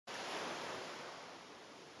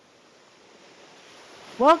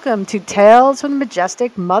Welcome to Tales from the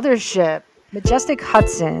Majestic Mothership. Majestic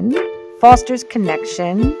Hudson fosters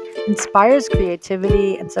connection, inspires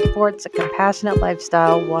creativity, and supports a compassionate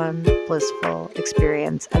lifestyle, one blissful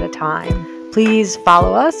experience at a time. Please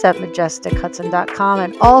follow us at majestichudson.com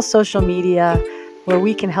and all social media where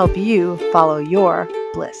we can help you follow your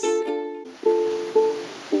bliss.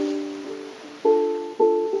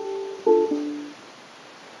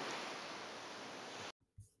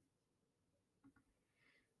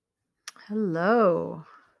 Hello,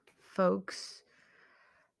 folks.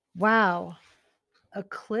 Wow.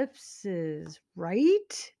 Eclipses,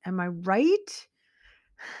 right? Am I right?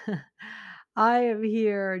 I am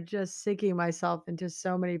here just sinking myself into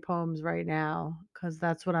so many poems right now because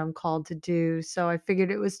that's what I'm called to do. So I figured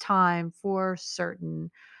it was time for certain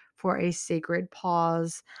for a sacred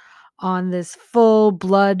pause on this full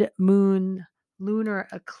blood moon lunar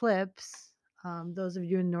eclipse. Those of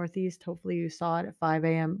you in Northeast, hopefully you saw it at 5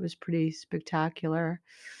 a.m. It was pretty spectacular.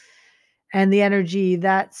 And the energy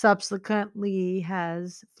that subsequently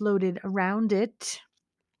has floated around it.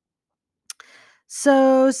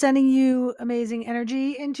 So, sending you amazing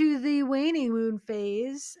energy into the waning moon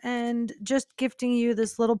phase and just gifting you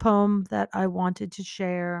this little poem that I wanted to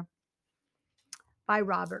share by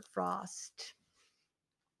Robert Frost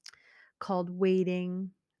called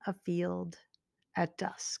Waiting a Field at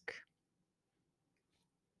Dusk.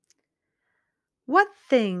 What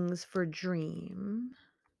things for dream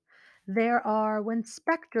there are when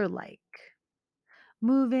spectre like,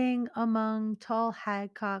 moving among tall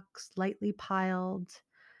haycocks lightly piled,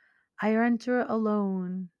 I enter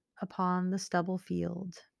alone upon the stubble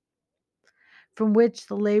field, from which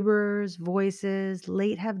the laborers' voices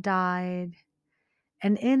late have died,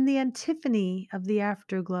 and in the antiphony of the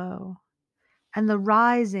afterglow and the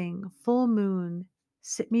rising full moon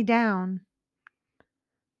sit me down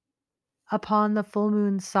upon the full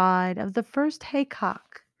moon side of the first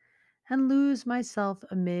haycock, and lose myself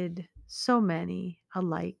amid so many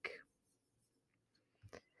alike.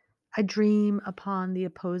 I dream upon the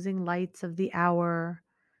opposing lights of the hour,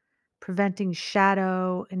 preventing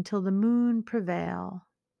shadow until the moon prevail.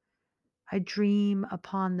 I dream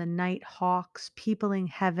upon the night hawks peopling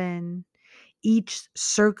heaven, each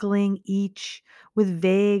circling each with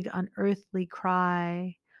vague unearthly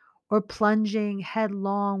cry, or plunging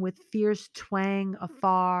headlong with fierce twang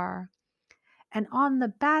afar. And on the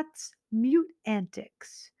bat's mute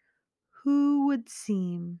antics, who would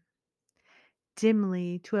seem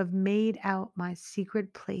dimly to have made out my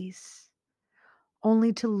secret place,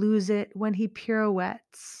 only to lose it when he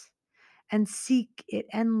pirouettes and seek it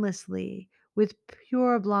endlessly with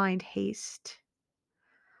pure blind haste.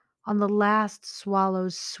 On the last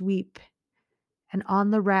swallow's sweep and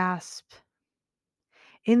on the rasp,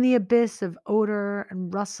 in the abyss of odor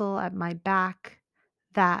and rustle at my back,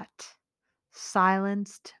 that,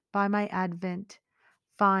 silenced by my advent,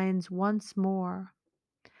 finds once more,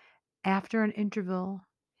 after an interval,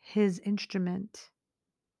 his instrument,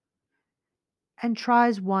 and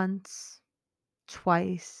tries once,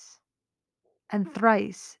 twice, and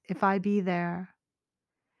thrice if I be there,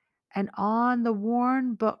 and on the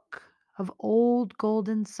worn book of old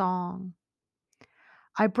golden song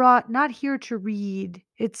I brought not here to read,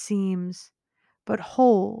 it seems, but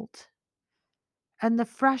hold, and the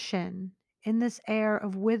freshen in this air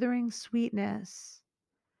of withering sweetness,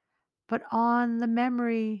 but on the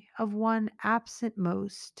memory of one absent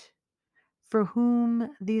most, for whom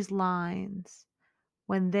these lines,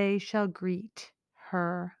 when they shall greet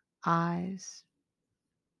her eyes.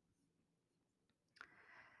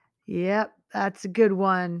 Yep, that's a good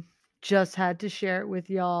one. Just had to share it with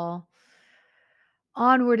y'all.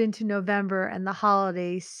 Onward into November and the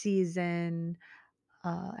holiday season.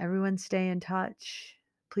 Everyone stay in touch.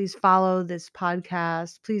 Please follow this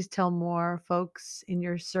podcast. Please tell more folks in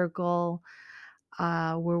your circle.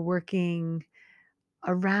 We're working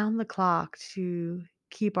around the clock to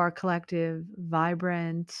keep our collective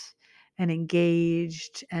vibrant and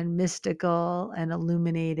engaged and mystical and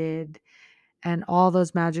illuminated and all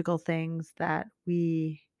those magical things that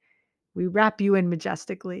we wrap you in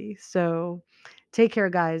majestically. So take care,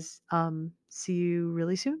 guys. See you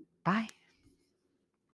really soon. Bye.